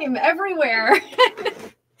time, everywhere.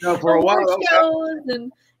 For a while. Shows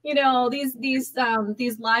and, you know, these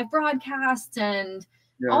live broadcasts and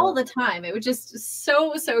all the time. It was just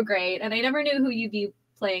so great. And I never knew who you'd be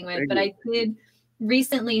playing with, but I did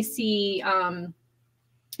recently see,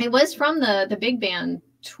 it was from the big band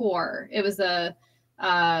tour. It was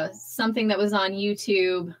something that was on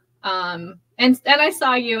YouTube. And I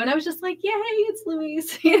saw you and I was just like, yay, it's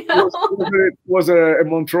Luis. You know? Was it a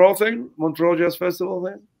Montreal thing? Montreal Jazz Festival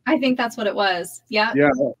thing? I think that's what it was. Yeah.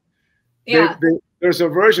 Yeah. There's a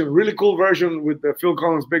version, really cool version with the Phil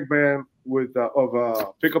Collins big band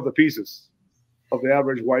of Pick Up the Pieces of the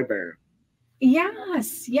Average White Band.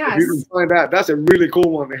 Yes. If you can find that, that's a really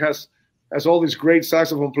cool one. It has all these great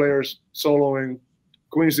saxophone players soloing,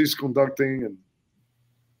 Quincy's conducting,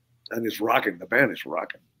 and it's rocking. The band is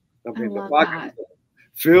rocking. I mean, that.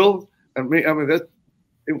 Phil and me. I mean,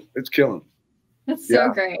 it's killing. That's so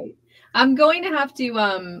great. I'm going to have to.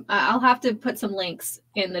 I'll have to put some links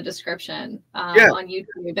in the description on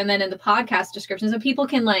YouTube, and then in the podcast description, so people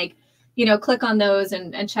can click on those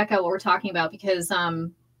and check out what we're talking about. Because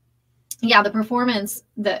the performance,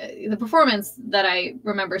 the performance that I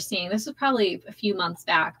remember seeing, this was probably a few months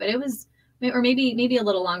back, but it was, or maybe a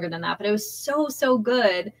little longer than that, but it was so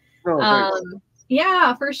good.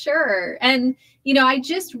 Yeah, for sure. And, I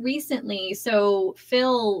just recently, so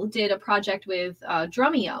Phil did a project with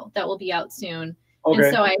Drumeo that will be out soon. Okay.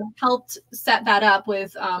 And so I helped set that up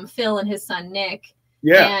with Phil and his son, Nick.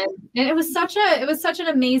 Yeah. And it was such an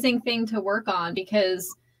amazing thing to work on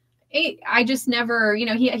because I just never,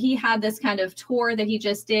 he had this kind of tour that he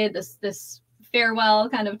just did, this farewell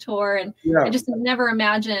kind of tour. And I just never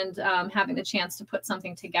imagined having the chance to put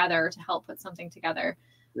something together, to help put something together.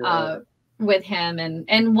 With him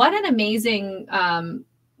and what an amazing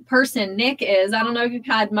person Nick is. I don't know if you've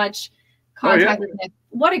had much contact with Nick.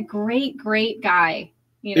 What a great guy.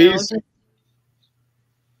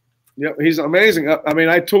 Yeah, he's amazing. I mean,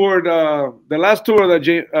 I toured the last tour that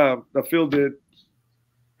Phil did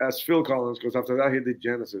as Phil Collins, because after that he did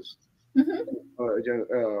Genesis. What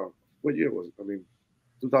year was it? I mean,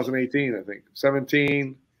 2018, I think.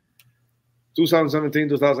 2017,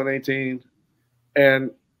 2018. And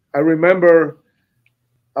I remember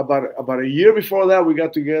about a year before that we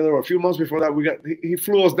got together, or a few months before that he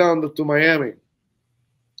flew us down to Miami,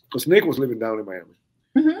 because Nick was living down in Miami,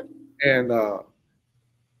 and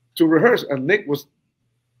to rehearse, and Nick was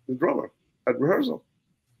the drummer at rehearsal.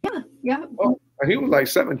 Yeah. Oh, and he was like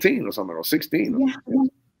 17 or something, or 16. Yeah.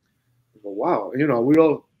 Wow, you know, we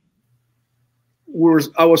were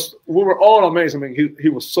all amazed. I mean, he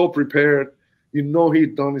was so prepared. You know,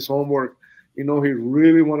 he'd done his homework. You know, he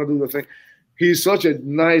really want to do the thing. He's such a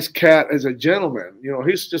nice cat as a gentleman. You know,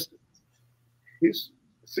 he's a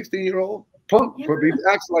 16-year-old punk, but he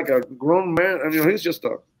acts like a grown man. I mean, he's just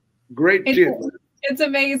a great kid. It's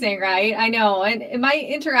amazing, right? I know. And in my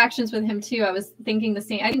interactions with him too, I was thinking the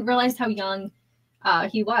same. I didn't realize how young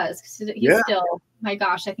he was. He's still, my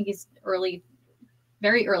gosh, I think he's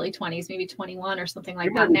very early 20s, maybe 21 or something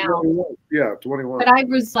like that now. 21. Yeah, 21. But I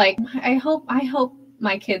was like, I hope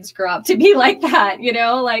my kids grow up to be like that, you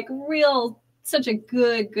know, like such a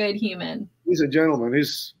good human. He's a gentleman.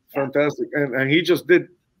 He's fantastic. And he just did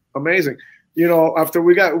amazing. You know, after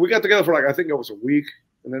we got together for like, I think it was a week,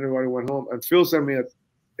 and then everybody went home, and Phil sent me an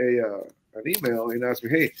email and asked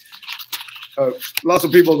me, hey, lots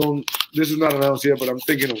of people this is not announced yet, but I'm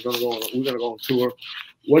thinking we're going to go on tour.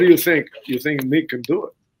 What do you think? You think Nick can do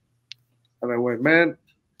it? And I went, man,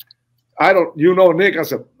 you know Nick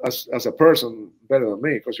as a person better than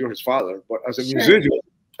me, because you're his father, but as a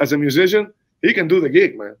musician, he can do the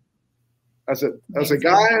gig, man. As a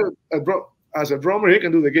guy, as a drummer, he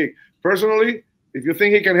can do the gig. Personally, if you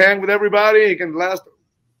think he can hang with everybody, he can last.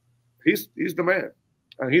 He's the man,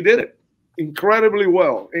 and he did it incredibly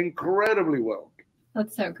well.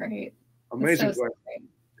 That's so great. Amazing so play. Great.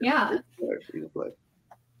 Yeah. He's a play.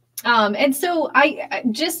 And so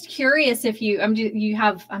I'm just curious if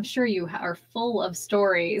I'm sure you are full of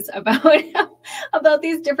stories about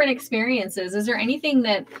these different experiences. Is there anything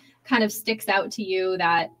that kind of sticks out to you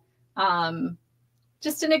that,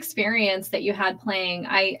 just an experience that you had playing?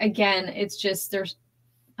 It's just,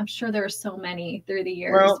 I'm sure there are so many through the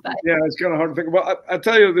years. Well, but yeah, it's kind of hard to think about. I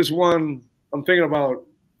tell you this one, I'm thinking about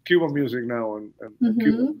Cuban music now, and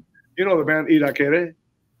Cuba. You know the band Irakere?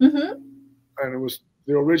 And it was,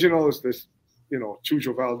 the original is this, you know,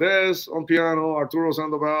 Chucho Valdez on piano, Arturo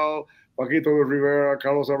Sandoval, Paquito de Rivera,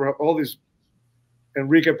 Carlos Abraham, all these,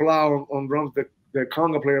 Enrique Plau on drums. The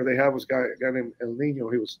conga player they have was a guy named El Nino.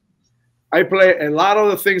 I play a lot of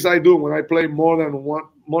the things I do when I play more than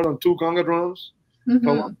two conga drums. If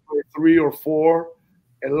I want to play 3 or 4,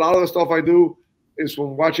 a lot of the stuff I do is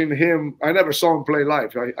from watching him. I never saw him play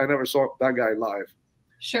live. I never saw that guy live.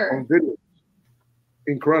 Sure. On video.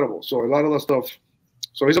 Incredible. So a lot of the stuff.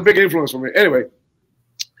 So he's a big influence for me. Anyway,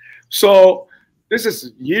 so this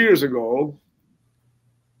is years ago.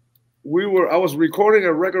 I was recording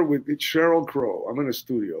a record with Sheryl Crow. I'm in a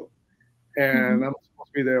studio, and I'm supposed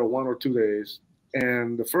to be there 1 or 2 days.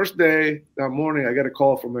 And the first day, that morning, I got a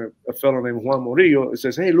call from a fellow named Juan Morillo. It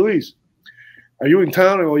says, hey, Luis, are you in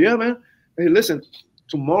town? I go, yeah, man. Hey, listen,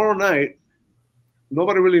 tomorrow night,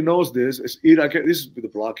 nobody really knows this. It's Irakere. This is the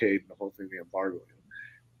blockade, the whole thing, the embargo.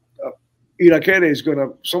 Irakere is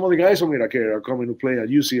some of the guys from Irakere are coming to play at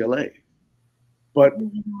UCLA. But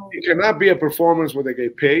it cannot be a performance where they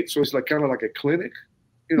get paid. So it's like kind of like a clinic,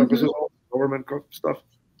 you know, because it's all government stuff.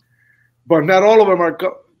 But not all of them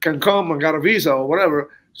can come and got a visa or whatever.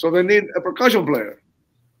 So they need a percussion player.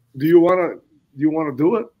 Do you want to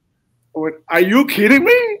do it? I went, are you kidding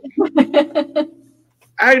me?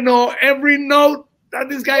 I know every note that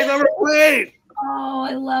this guy's ever played. Oh,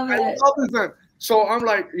 I love it. I love this man. So I'm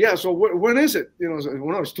like, yeah, so when is it? You know,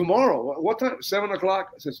 well, it's tomorrow. What time? 7 o'clock?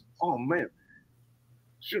 I says, oh, man.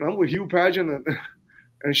 Shoot, I'm with Hugh Pageant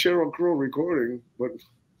and Sheryl Crow recording, but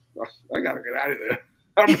I got to get out of there.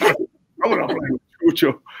 I'm not playing with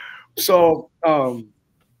Chucho. So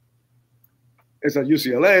it's at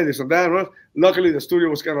UCLA, this and that. Luckily, the studio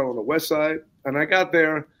was kind of on the west side. And I got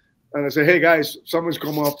there, and I said, hey, guys, something's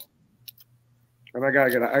come up. And I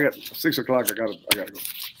got 6 o'clock. I gotta go.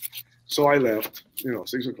 So I left,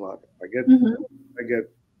 6 o'clock. I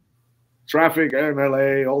get traffic in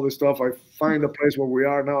LA, all this stuff. I find the place where we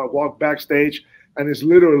are now. I walk backstage, and it's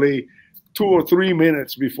literally 2 or 3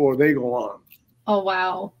 minutes before they go on. Oh,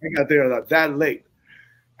 wow. I got there that late.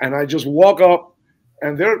 And I just walk up,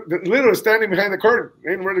 and they're literally standing behind the curtain,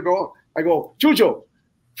 ain't ready to go on. I go, Chucho,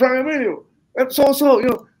 Frank Emilio, and so,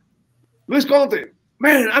 Luis Conte,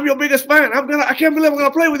 man, I'm your biggest fan. I can't believe I'm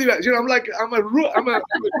gonna play with you guys. You know, I'm a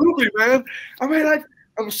groupie, man. I mean, like,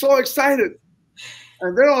 I'm so excited.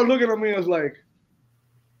 And they're all looking at me as like,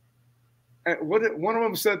 and one of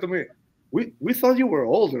them said to me, we thought you were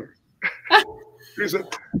older. He said,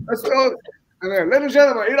 that's all. And then, ladies and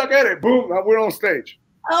gentlemen, you look at it, boom, we're on stage.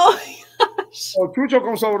 Oh my gosh. So Chucho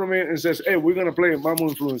comes over to me and says, hey, we're gonna play Mambo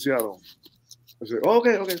Influenciado. I said, oh,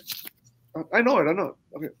 okay. I know it.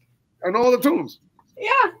 Okay. I know all the tunes.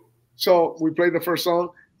 Yeah. So we played the first song,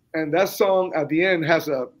 and that song at the end has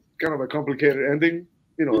a kind of a complicated ending,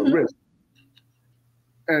 you know, a riff.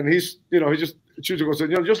 And Chucho goes, you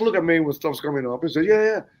know, just look at me when stuff's coming up. He said,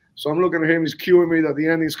 yeah. So I'm looking at him, he's cueing me that the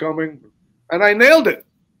ending's coming, and I nailed it.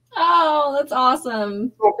 Oh, that's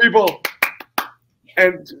awesome. So people,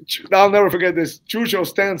 and I'll never forget this, Chucho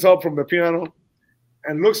stands up from the piano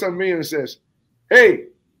and looks at me and says, hey,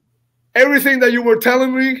 everything that you were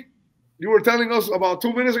telling us about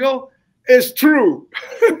 2 minutes ago is true.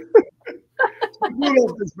 We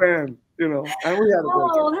love this band, you know, and we had a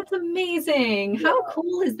great time. That's amazing. Yeah. How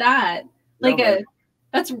cool is that? Like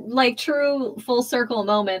that's like true full circle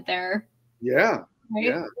moment there. Yeah. Right?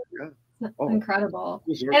 Yeah. That's incredible.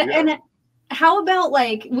 And and how about,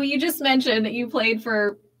 like, well, you just mentioned that you played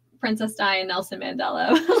for Princess Di and Nelson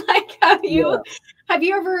Mandela. Like, have you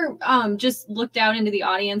ever just looked out into the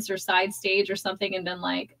audience or side stage or something and been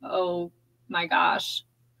like, oh my gosh,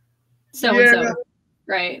 so and so,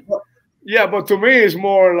 right? Yeah, but to me, it's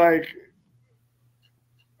more like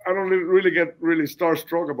I don't really get really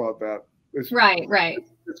starstruck about that. Right.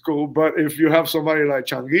 It's cool, but if you have somebody like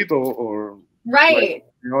Changuito or like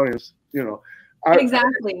the audience, you know,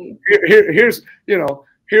 exactly. Here's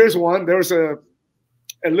one. There's a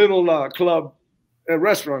little club, a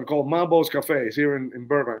restaurant called Mambo's Cafes here in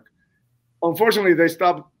Burbank. Unfortunately, they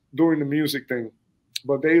stopped doing the music thing,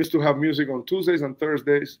 but they used to have music on Tuesdays and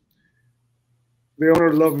Thursdays. The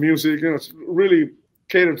owner loved music. You know, it's really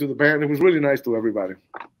catered to the band. It was really nice to everybody.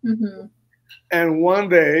 Mm-hmm. And one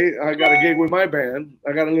day, I got a gig with my band.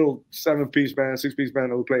 I got a little 6-piece band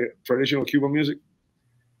that would play traditional Cuban music.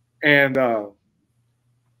 And I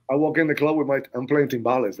walk in the club I'm playing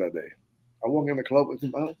timbales that day. I walk in the club with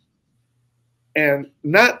timbales. And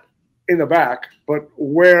not in the back, but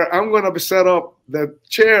where I'm going to set up the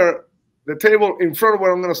table in front of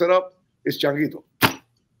where I'm going to set up is Changuito.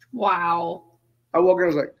 Wow. I walk in, I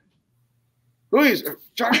was like, Luis,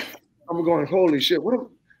 I'm going, holy shit.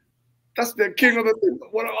 That's the king of the thing.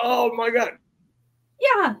 Oh my God.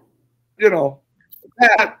 Yeah. You know,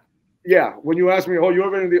 when you ask me, oh, you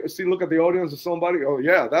ever look at the audience of somebody? Oh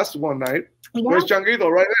yeah, that's one night. Yeah. Where's Changuito?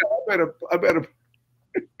 Right there. I better.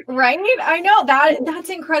 Right. I know that's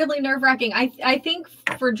incredibly nerve-wracking. I think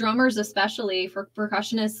for drummers, especially for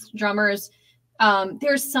percussionists, drummers,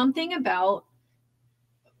 there's something about,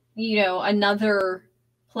 you know, another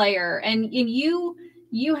player, and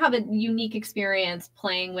you have a unique experience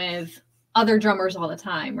playing with other drummers all the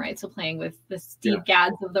time, right? So playing with the Steve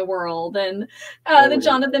Gadds of the world and the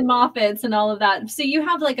Jonathan Moffats and all of that. So you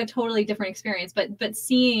have like a totally different experience, but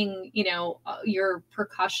seeing, you know, your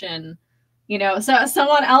percussion, you know, so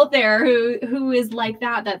someone out there who is like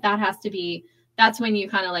that has to be, that's when you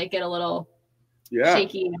kind of like get a little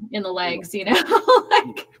shaky in the legs, you know.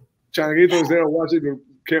 Like Changuito is there watching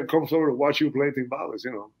comes over to watch you play timbales,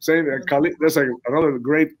 you know. Same, there's like another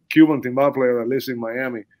great Cuban timbal player that lives in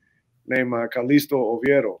Miami named Calixto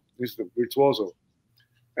Oviedo. He's the virtuoso.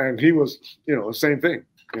 And he was, you know, the same thing,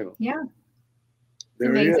 you know. Yeah.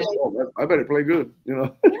 There he is. Oh, I better play good, you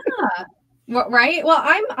know. Yeah. Well, right. Well,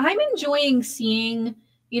 I'm enjoying seeing,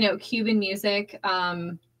 you know, Cuban music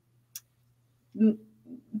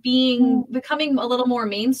becoming a little more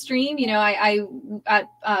mainstream. You know, I at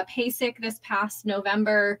PASIC this past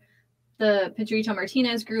November, the Pedrito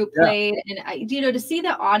Martinez group played, and to see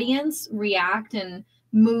the audience react and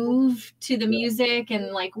move to the music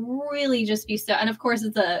and like really just be so, and of course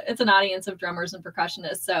it's an audience of drummers and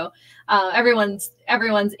percussionists, so everyone's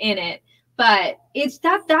in it, but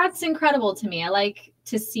that's incredible to me. I like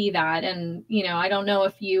to see that. And you know, I don't know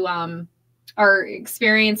if you are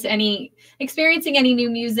experiencing any new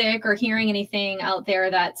music or hearing anything out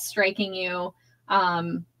there that's striking you.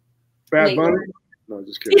 Bad Bunny? No,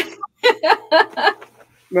 just kidding.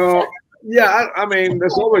 No, yeah, I mean,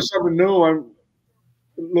 there's always something new. I'm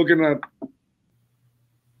looking at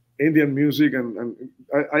Indian music, and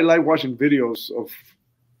I like watching videos of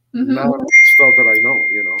now stuff that I know,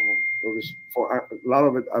 you know. For a lot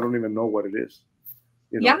of it, I don't even know what it is,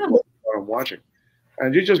 you know, what I'm watching.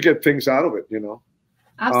 And you just get things out of it, you know.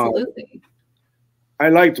 Absolutely. I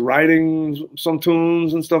liked writing some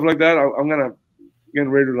tunes and stuff like that. I'm gonna get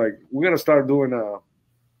ready to we're gonna start doing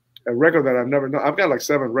a record that I've never done. I've got like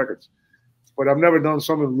 7 records, but I've never done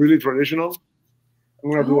something really traditional.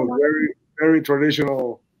 I'm gonna do a very, very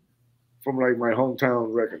traditional from like my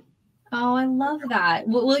hometown record. Oh, I love that.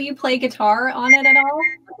 Will you play guitar on it at all?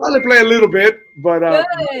 I'll play a little bit, but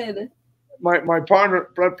good. My partner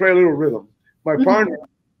play a little rhythm. My partner,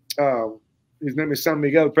 his name is San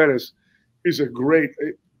Miguel Perez. He's a great.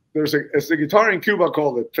 There's a guitar in Cuba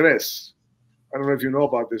called the Tres. I don't know if you know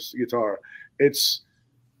about this guitar. It's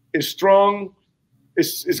strong.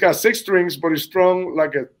 It's got 6 strings, but it's strung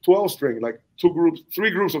like a 12 string, like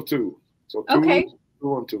 3 groups of 2. So 2,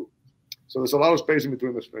 2 and 2. So there's a lot of space in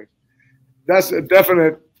between the strings. That's a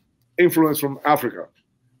definite influence from Africa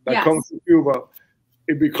that comes to Cuba.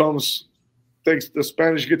 It takes the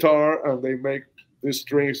Spanish guitar and they make these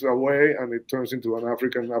strings away and it turns into an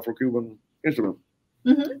African, Afro-Cuban instrument.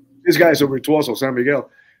 This guy is a virtuoso, San Miguel,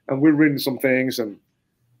 and we're reading some things and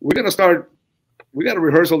we're going to start, we got a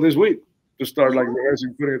rehearsal this week to start like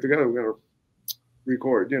rehearsing, putting it together. We're going to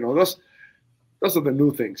record, those are the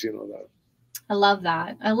new things, that. I love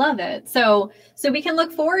that. I love it. So we can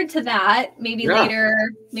look forward to that maybe later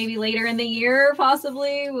in the year,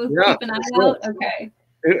 possibly. We'll keep an eye out. Okay.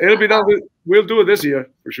 It'll be done. We'll do it this year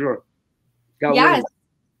for sure. Yes.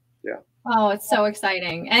 Yeah. Oh, it's so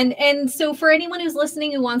exciting. And so for anyone who's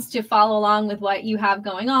listening who wants to follow along with what you have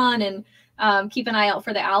going on and keep an eye out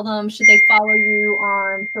for the album, should they follow you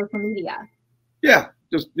on social media? Yeah.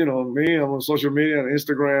 Just, me, I'm on social media and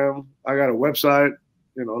Instagram. I got a website.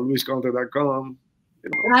 LuisConte.com.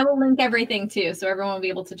 And I will link everything too, so everyone will be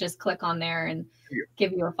able to just click on there and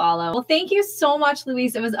give you a follow. Well, thank you so much,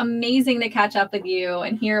 Luis. It was amazing to catch up with you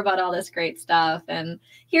and hear about all this great stuff and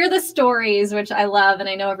hear the stories, which I love, and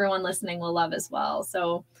I know everyone listening will love as well.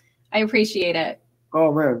 So I appreciate it.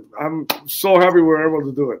 Oh man, I'm so happy we were able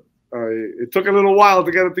to do it. It took a little while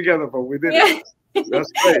to get it together, but we did it.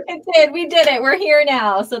 That's great. It did. We did it. We're here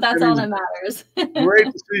now. So that's all that matters. Great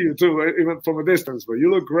to see you too, even from a distance. But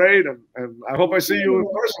you look great. And I hope I see you in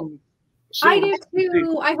person soon. I do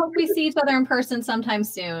too. I hope we see each other in person sometime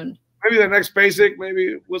soon. Maybe the next Basic.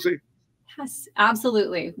 Maybe we'll see. Yes,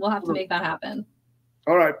 absolutely. We'll have to make that happen.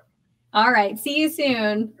 All right. All right. See you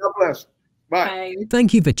soon. God bless. Bye. Bye.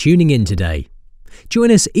 Thank you for tuning in today.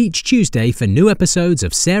 Join us each Tuesday for new episodes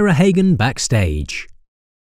of Sarah Hagan Backstage.